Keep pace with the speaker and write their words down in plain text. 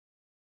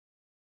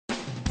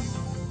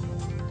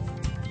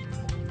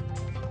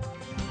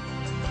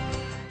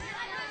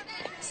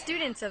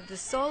Students of the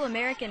Seoul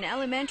American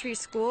Elementary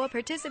School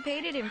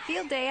participated in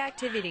field day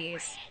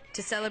activities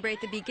to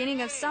celebrate the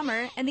beginning of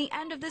summer and the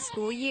end of the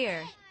school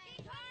year.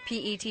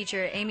 PE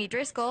teacher Amy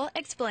Driscoll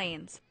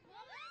explains.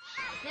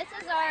 This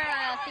is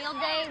our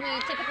field day. We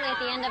typically at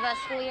the end of a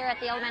school year at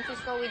the elementary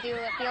school we do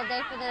a field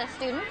day for the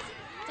students.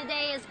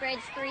 Today is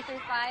grades 3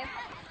 through 5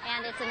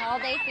 and it's an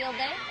all-day field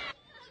day.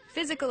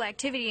 Physical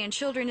activity in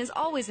children is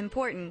always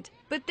important,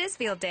 but this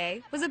field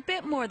day was a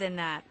bit more than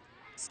that.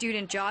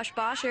 Student Josh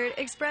Boschert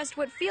expressed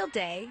what field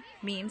day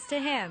means to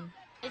him.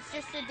 It's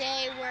just a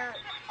day where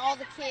all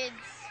the kids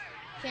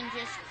can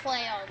just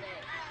play all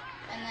day.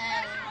 And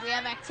then we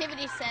have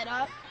activities set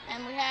up,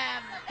 and we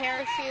have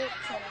parachutes,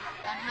 and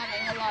I'm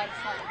having a lot of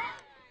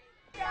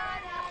fun.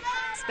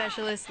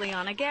 Specialist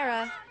Liana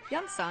Guerra,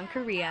 Yongsan,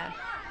 Korea.